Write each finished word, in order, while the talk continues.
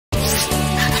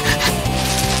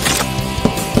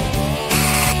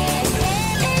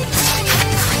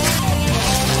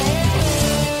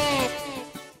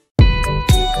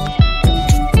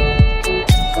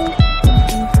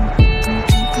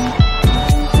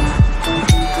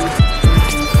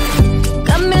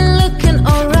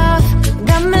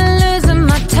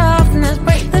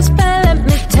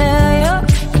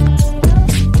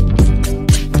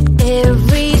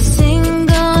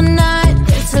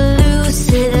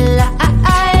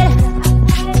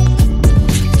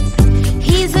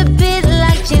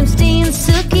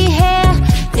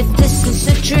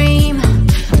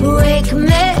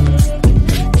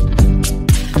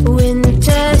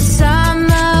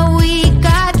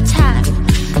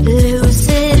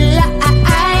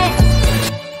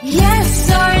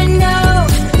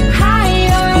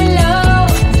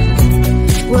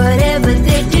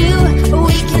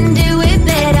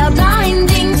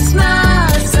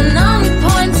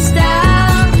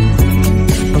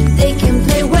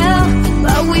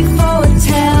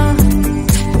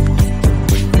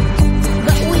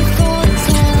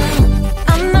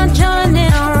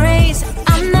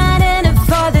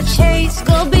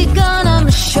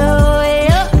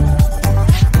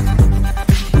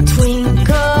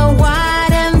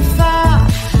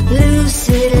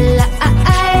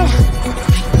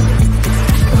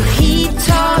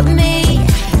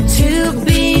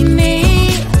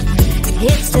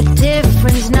the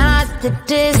difference, not the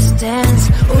distance.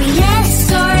 Oh,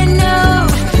 yes or no,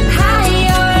 high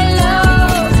or low.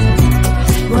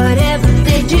 Whatever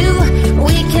they do,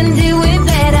 we can do it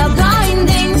better.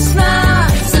 Blinding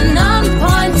smiles and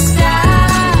on-point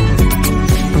style.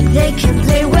 They can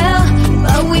play well,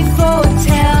 but we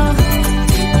foretell.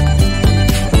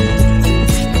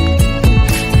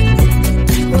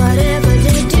 Whatever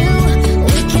they do,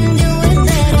 we can do it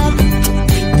better.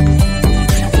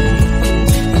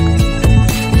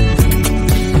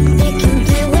 They can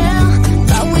play well,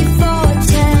 but we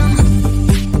foretell.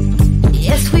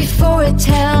 Yes, we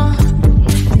foretell.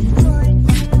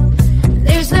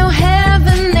 There's no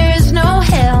heaven, there's no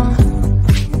hell.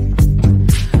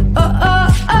 Oh, oh,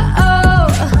 oh, oh.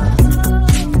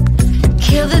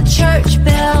 Kill the church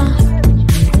bell.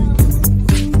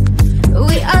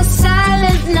 We are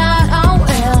silent, not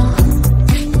unwell.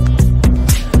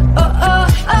 Oh, oh,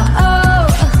 oh, oh.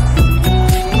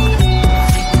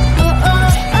 Oh, oh,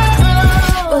 oh,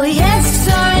 oh. Oh, yes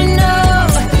or no,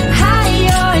 high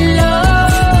or low.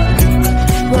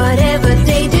 Whatever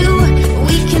they do,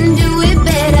 we can do it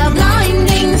better.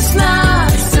 Blinding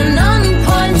smiles and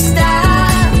on-point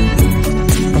style.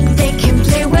 They can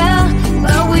play well,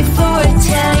 but we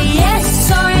foretell.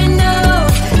 Yes or no,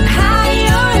 high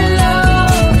or low.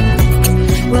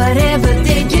 Whatever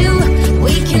they do,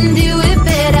 we can do it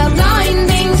better.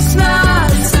 Blinding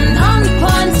smiles and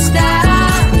on-point style.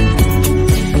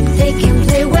 They can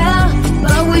play well,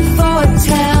 but we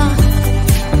foretell.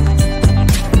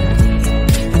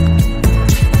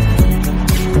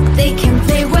 They can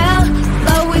play well,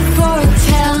 but we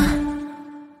foretell.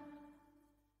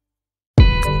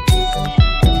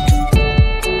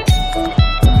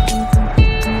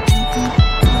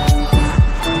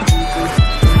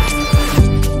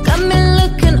 Got me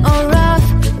looking all rough,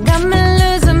 got me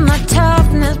losing my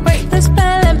toughness. Break the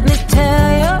spell, let me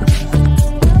tell you.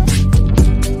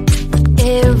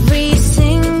 Every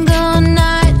single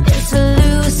night it's a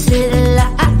lucid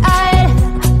lie.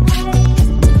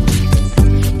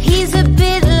 He's a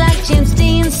bit like James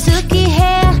Dean's silky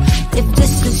hair. If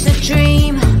this is a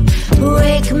dream,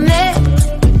 wake me.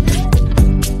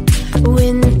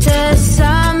 Winter,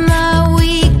 summer,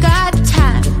 we got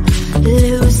time.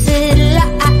 Lucid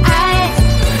lie.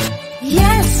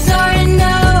 Yes or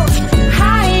no,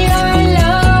 high or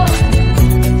low.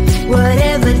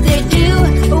 Whatever they do,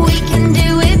 we can do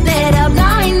it better.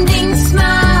 Blinding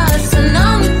smiles and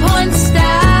on-point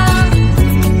style.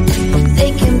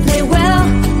 They can play well,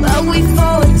 but we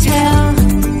foretell.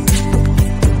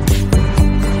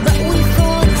 But we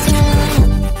foretell.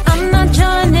 I'm not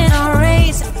joining our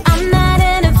race, I'm not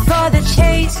in it for the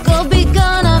chase. Go be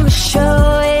gone, I'ma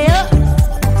show you.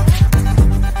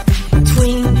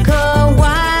 Twinkle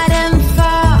wide and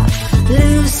far,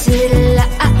 lucid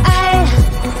light.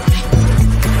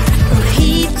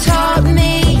 He taught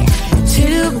me to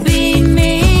be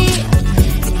me.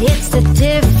 It's the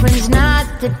difference, not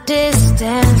the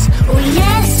distance. Oh,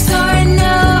 yes or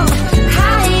no,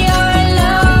 high or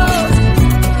low.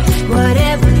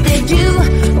 Whatever they do,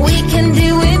 we can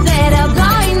do it better.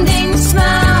 Blinding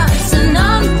smiles and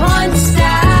on-point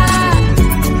style.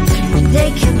 They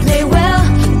can play well,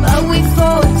 but we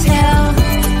foretell.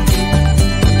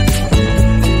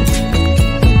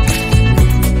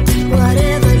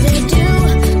 Whatever they do,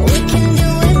 we can do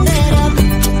it better.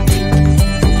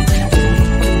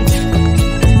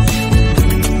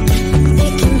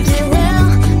 They can play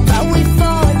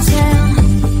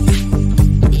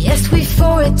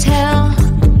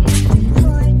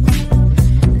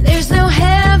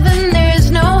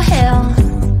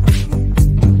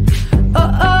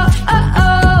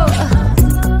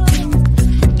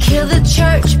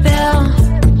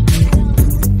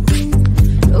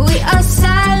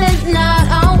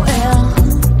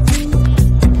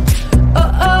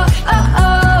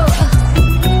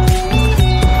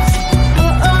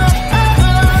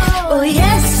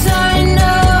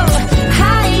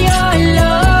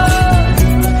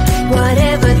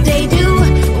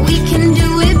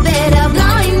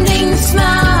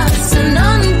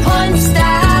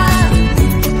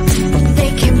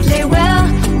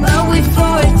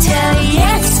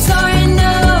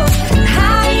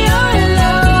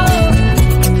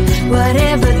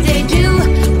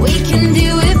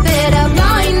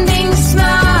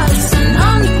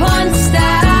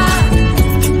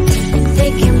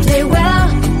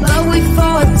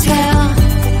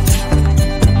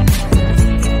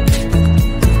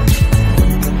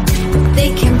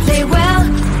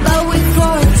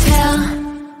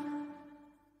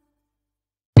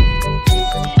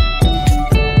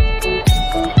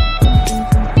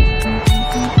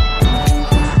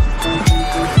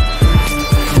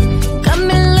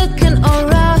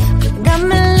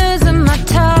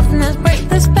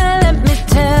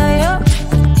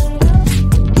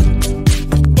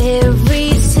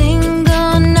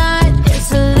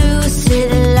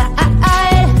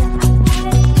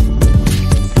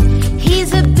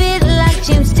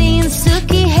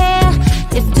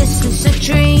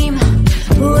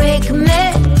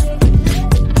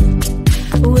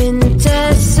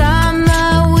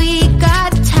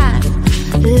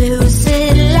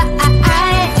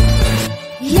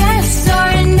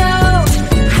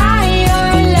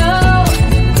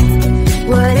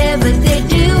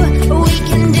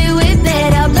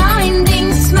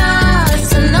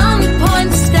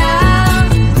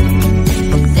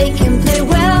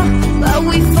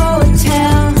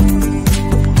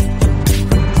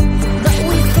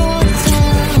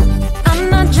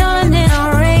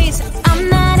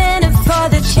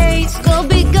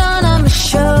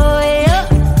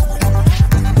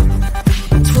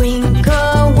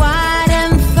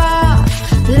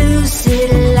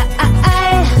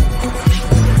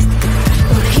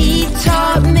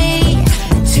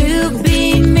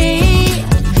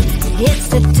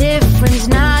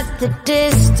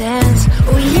distance.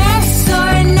 Oh, yes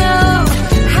or no,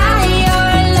 high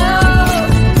or low.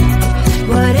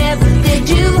 Whatever they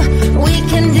do, we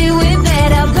can do it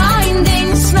better. Blinding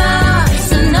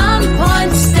smiles and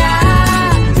on-point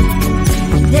style.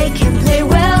 They can play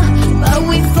well, but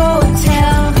we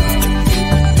foretell.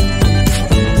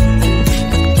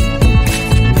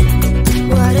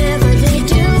 Whatever they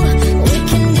do, we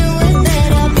can do it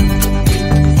better.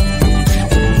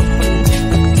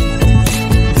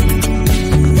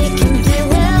 They can play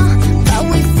well, but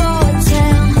we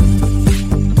foretell.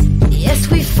 Yes,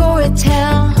 we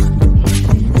foretell.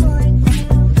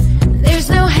 There's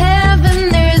no heaven,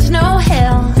 there's no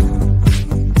hell.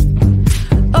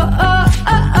 Oh, oh,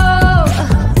 oh, oh.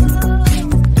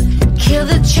 Kill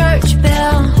the church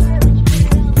bell.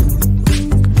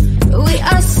 We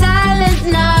are silent,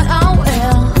 not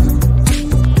unwell.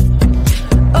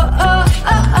 Oh, oh,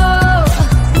 oh, oh.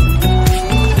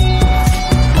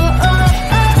 Oh, oh,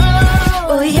 oh,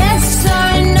 oh. Oh, yes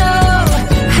or no,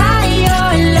 high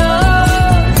or low.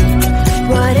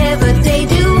 Whatever they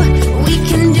do, we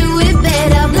can do it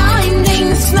better. Blinding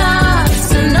smiles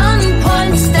and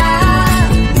on-point style.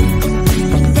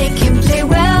 They can play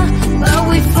well, but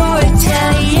we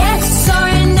foretell. Yes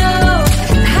or no,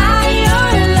 high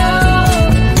or low.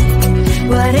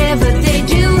 Whatever they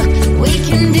do, we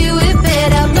can do it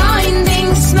better. Blinding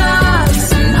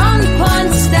smiles and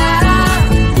on-point style.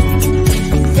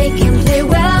 They can play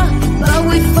well, but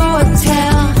we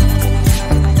foretell.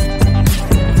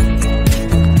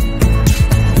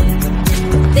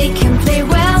 They can play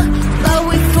well, but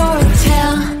we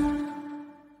foretell.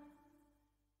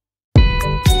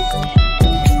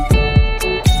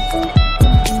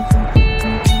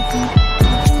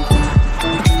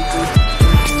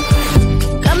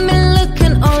 Got me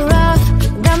looking all rough,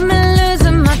 got me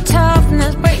losing my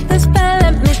toughness. Break the spell,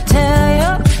 let me tell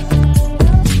you.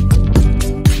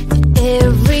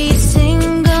 Every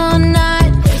single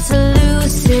night it's a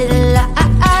lucid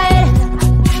light.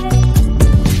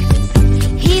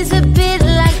 He's a bit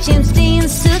like James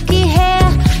Dean's silky hair.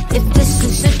 If this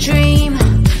is a dream,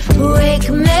 wake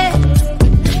me.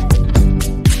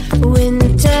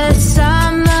 Winter,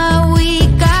 summer, we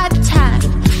got time.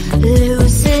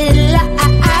 Lucid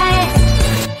light.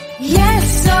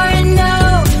 Yes or no,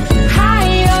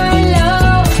 high or low.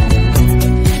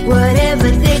 Whatever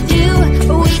they do,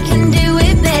 we can do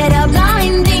it better.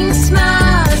 Blinding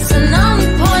smiles and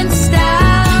on-point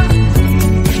style.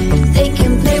 They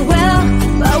can play well,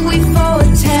 but we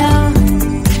foretell.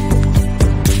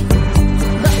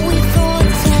 But we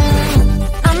foretell.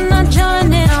 I'm not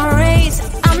joining a race,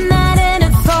 I'm not in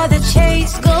it for the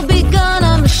chase. Go be gone,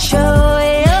 I'ma show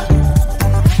you.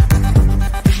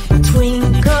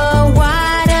 Twinkle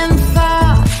wide and far,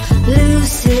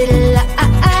 lucid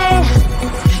light.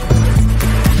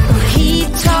 He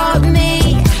taught me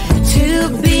to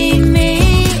be me.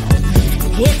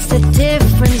 It's the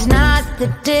difference, not the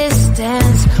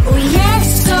distance.